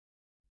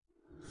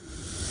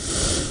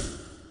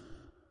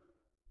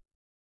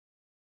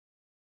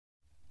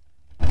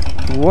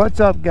What's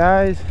up,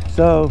 guys?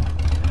 So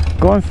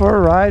going for a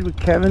ride with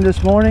Kevin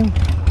this morning,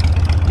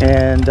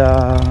 and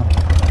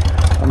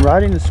I'm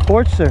riding the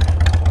Sportster.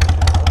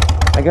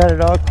 I got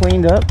it all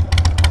cleaned up.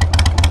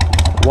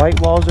 White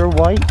walls are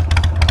white.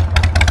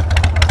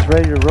 It's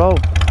ready to roll.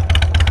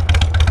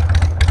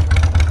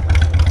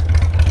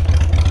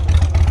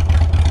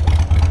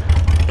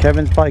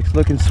 Kevin's bike's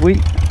looking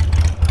sweet.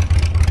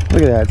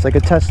 Look at that, it's like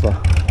a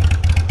Tesla.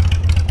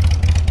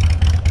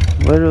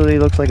 Literally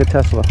looks like a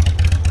Tesla.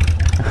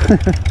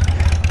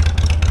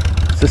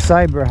 It's a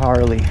cyber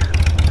Harley.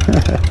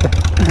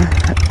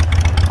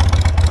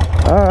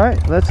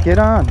 Alright, let's get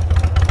on.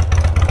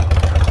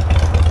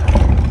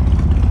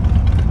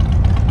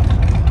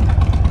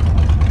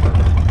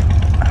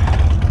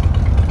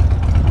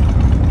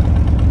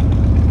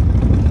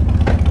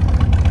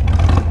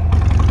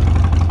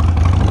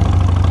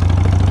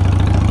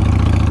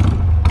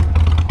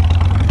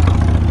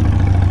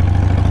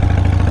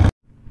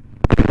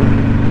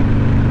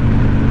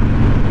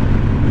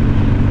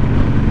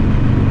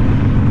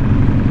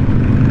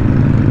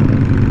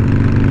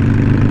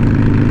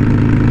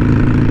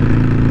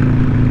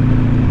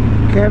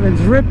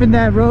 Kevin's ripping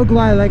that road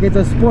glide like it's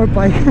a sport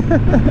bike.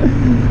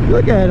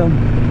 Look at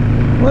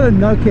him. What a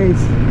nutcase.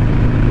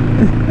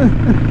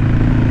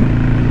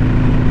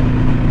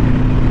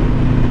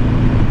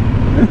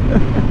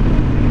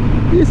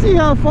 You see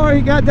how far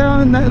he got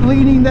down that,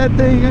 leaning that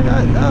thing?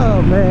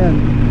 Oh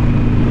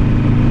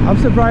man. I'm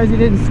surprised he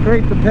didn't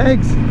scrape the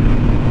pegs,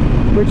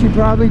 which he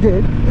probably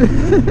did.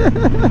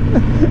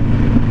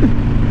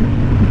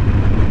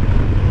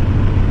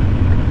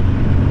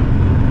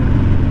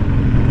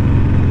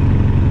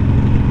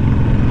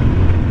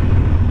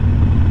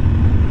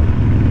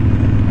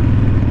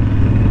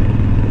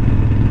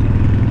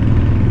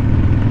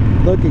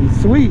 Looking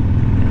sweet.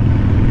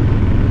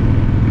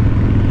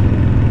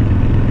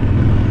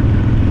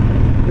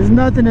 There's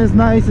nothing as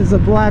nice as a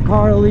black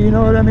Harley, you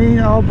know what I mean?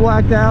 All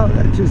blacked out.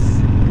 That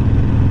just,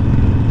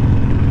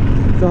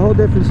 it's a whole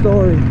different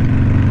story.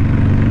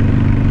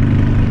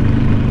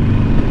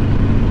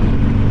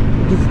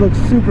 It just looks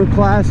super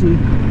classy.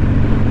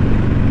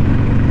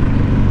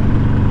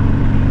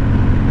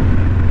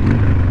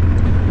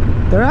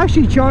 They're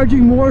actually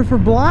charging more for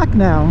black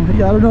now. I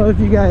don't know if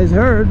you guys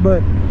heard,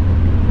 but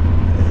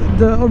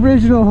the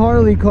original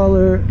Harley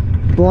color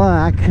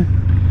black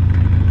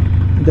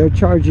they're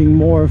charging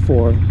more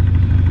for,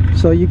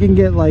 so you can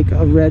get like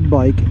a red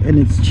bike and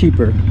it's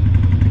cheaper.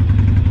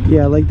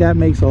 Yeah, like that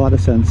makes a lot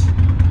of sense,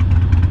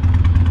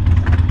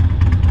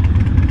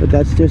 but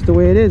that's just the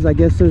way it is. I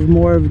guess there's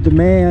more of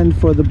demand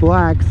for the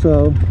black,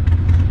 so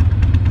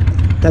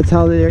that's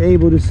how they're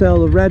able to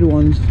sell the red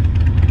ones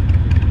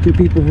to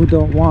people who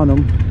don't want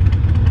them.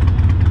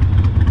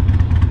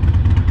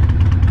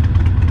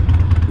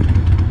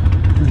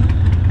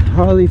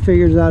 Harley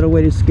figures out a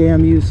way to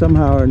scam you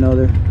somehow or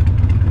another.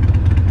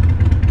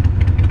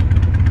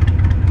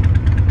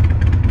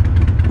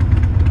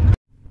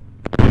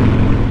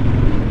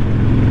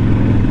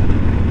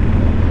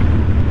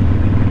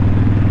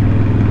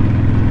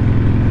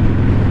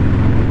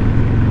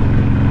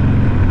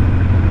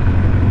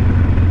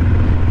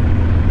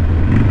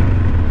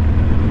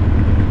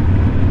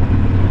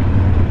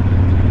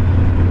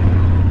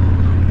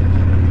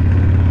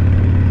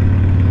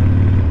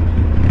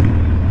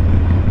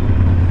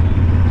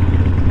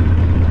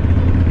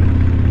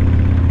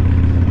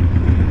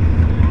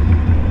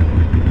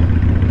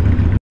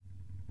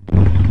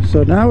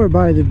 So now we're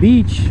by the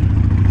beach.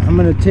 I'm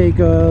gonna take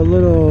a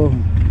little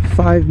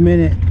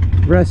 5-minute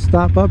rest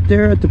stop up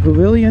there at the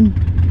pavilion.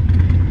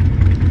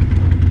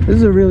 This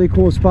is a really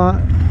cool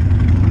spot.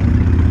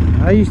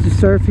 I used to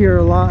surf here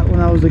a lot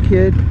when I was a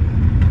kid.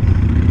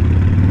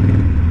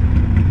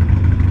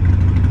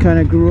 Kind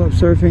of grew up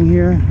surfing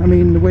here. I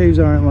mean, the waves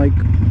aren't like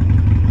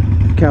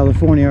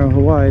California or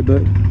Hawaii,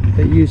 but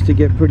it used to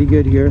get pretty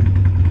good here.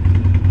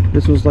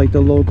 This was like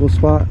the local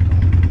spot.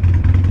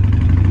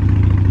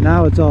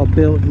 Now it's all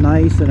built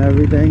nice and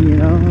everything, you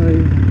know. They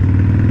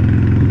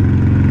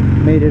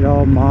made it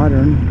all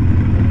modern.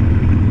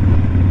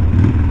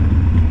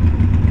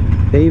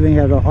 They even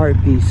have an art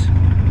piece.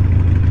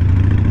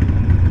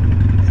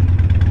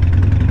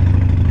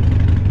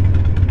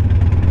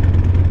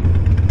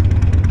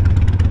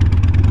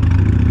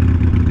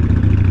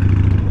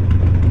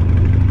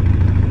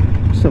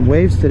 Some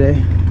waves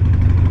today.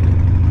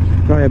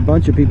 Probably a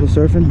bunch of people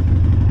surfing.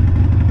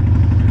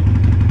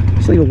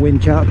 It's like a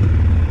wind chop.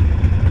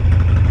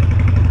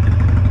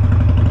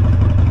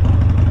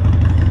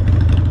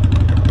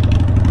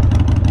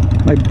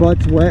 My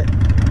butt's wet.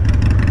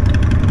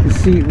 The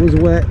seat was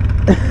wet.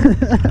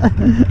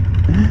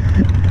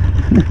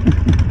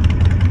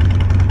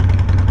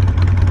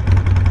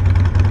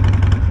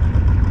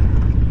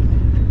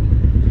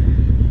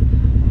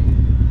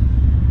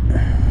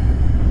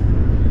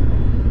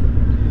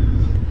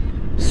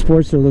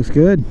 Sportster looks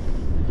good.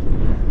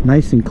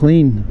 Nice and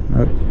clean.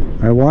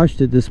 I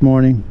washed it this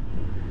morning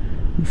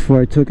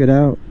before I took it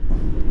out.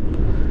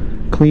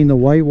 Cleaned the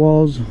white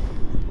walls.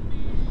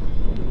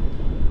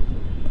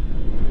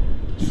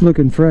 It's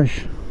looking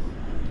fresh.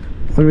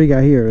 What do we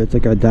got here? It's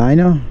like a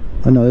dyno?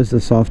 Oh no, this is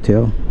a soft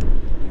tail.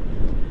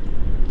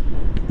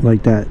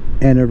 Like that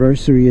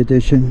anniversary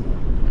edition.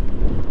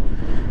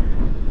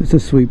 It's a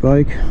sweet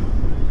bike.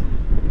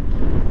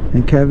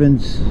 And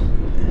Kevin's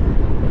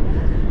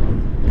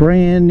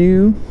brand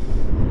new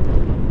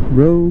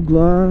Road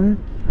Glide.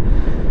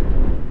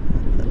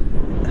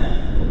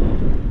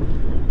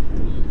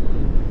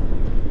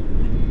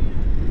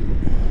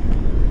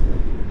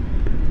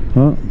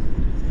 Well,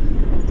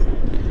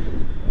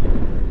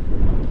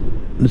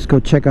 let's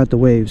go check out the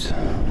waves.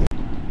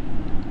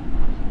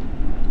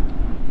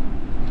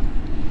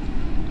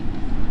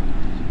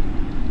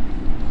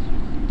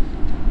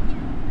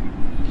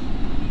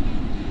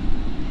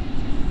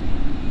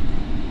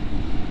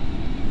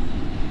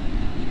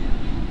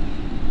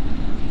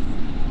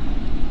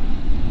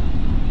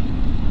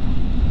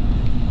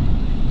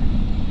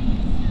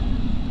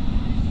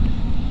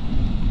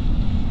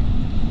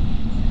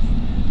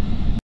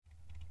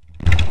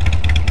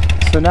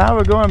 So now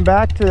we're going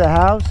back to the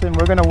house and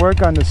we're going to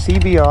work on the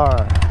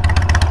CBR.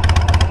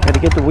 Got to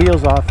get the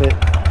wheels off it.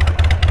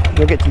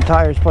 Go get some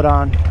tires put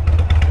on.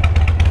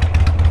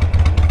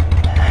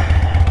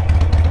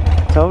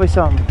 It's always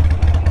something.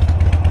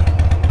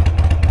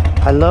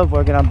 I love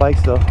working on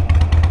bikes though,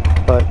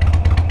 but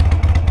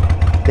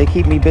they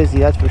keep me busy,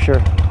 that's for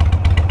sure.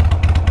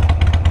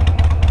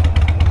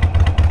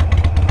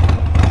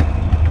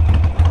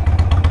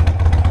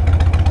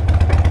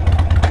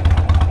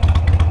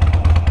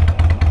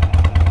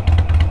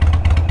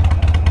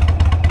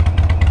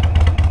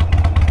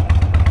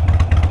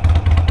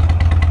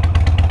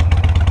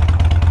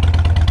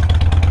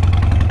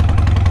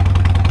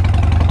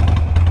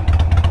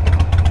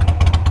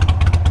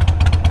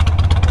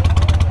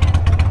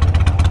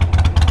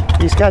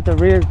 He's got the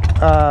rear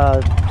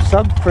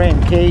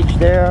subframe cage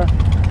there.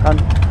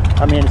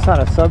 I mean, it's not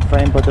a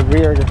subframe, but the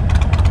rear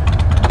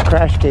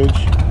crash cage.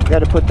 You got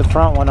to put the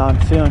front one on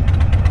soon.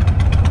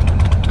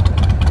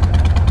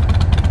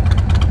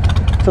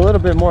 It's a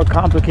little bit more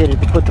complicated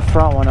to put the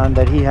front one on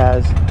that he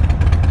has,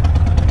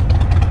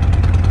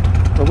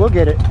 but we'll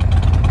get it.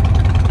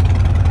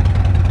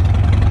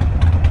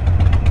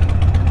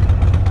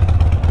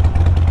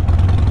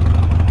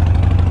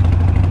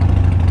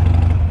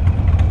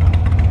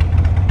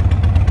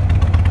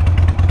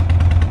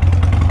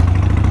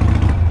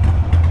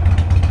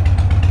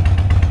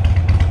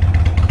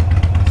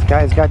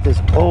 Guy's got this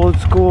old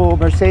school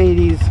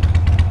Mercedes.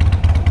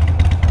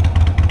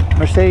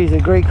 Mercedes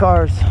are great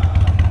cars.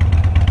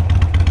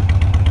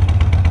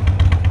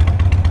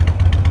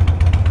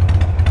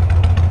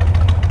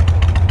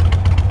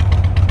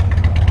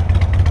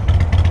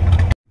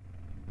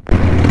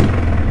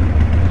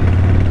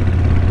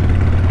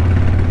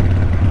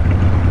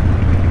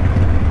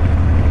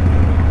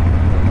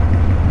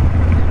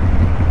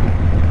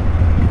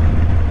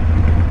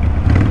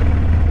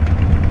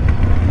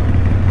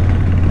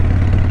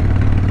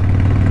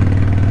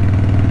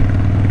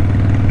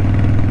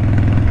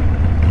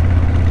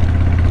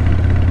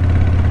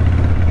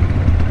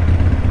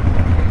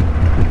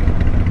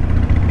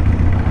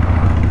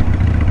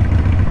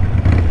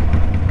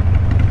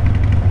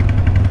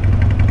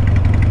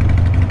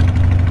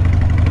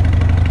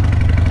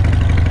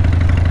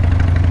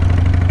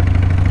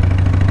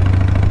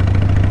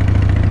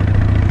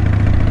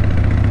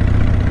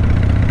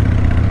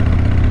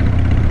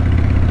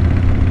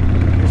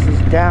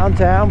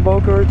 Downtown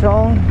Boca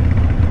Raton.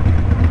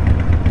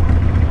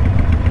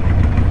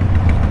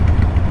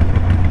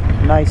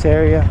 Nice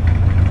area.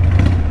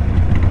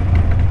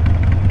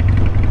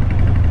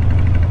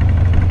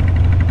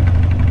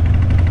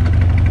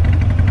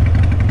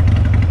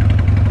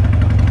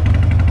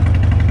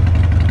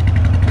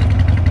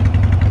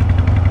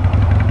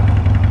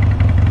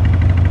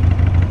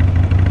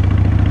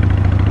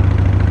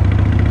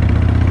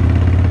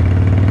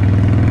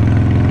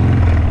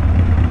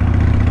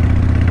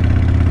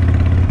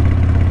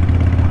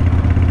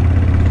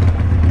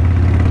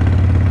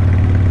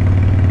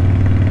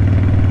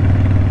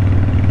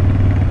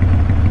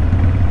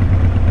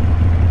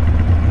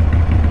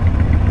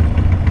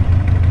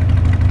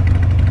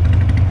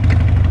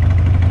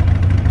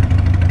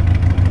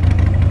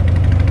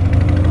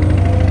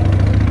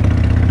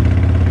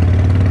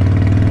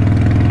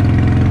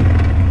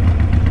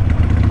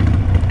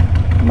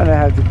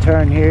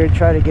 Turn here,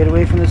 try to get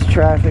away from this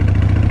traffic.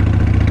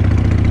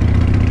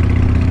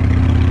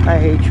 I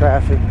hate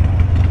traffic.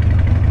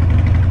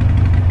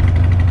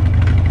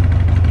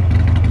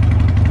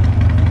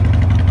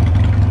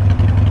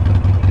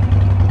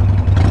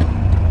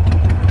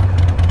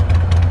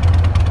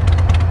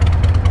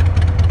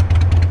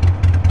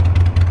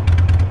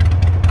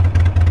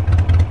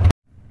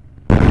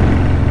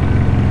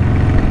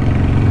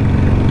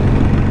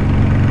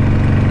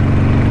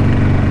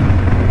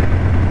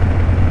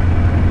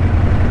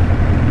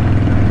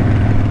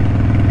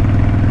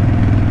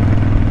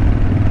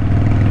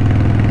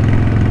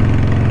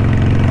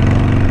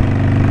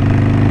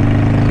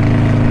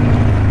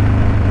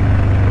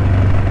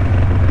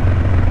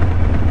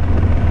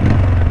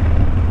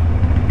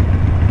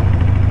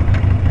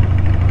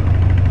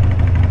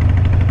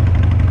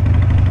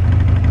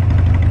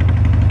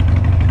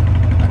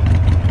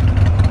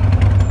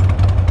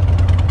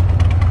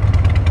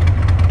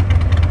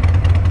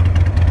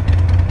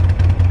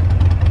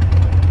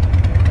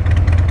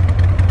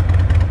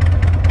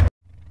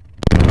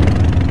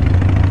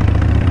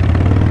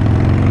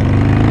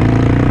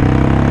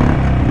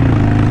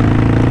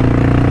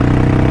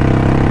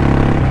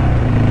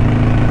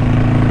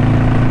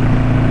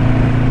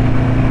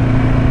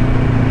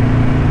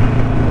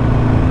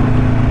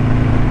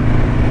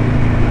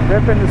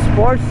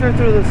 Sportster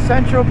through the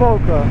central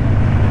Boca.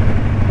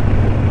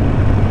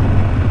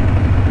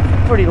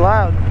 It's pretty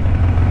loud.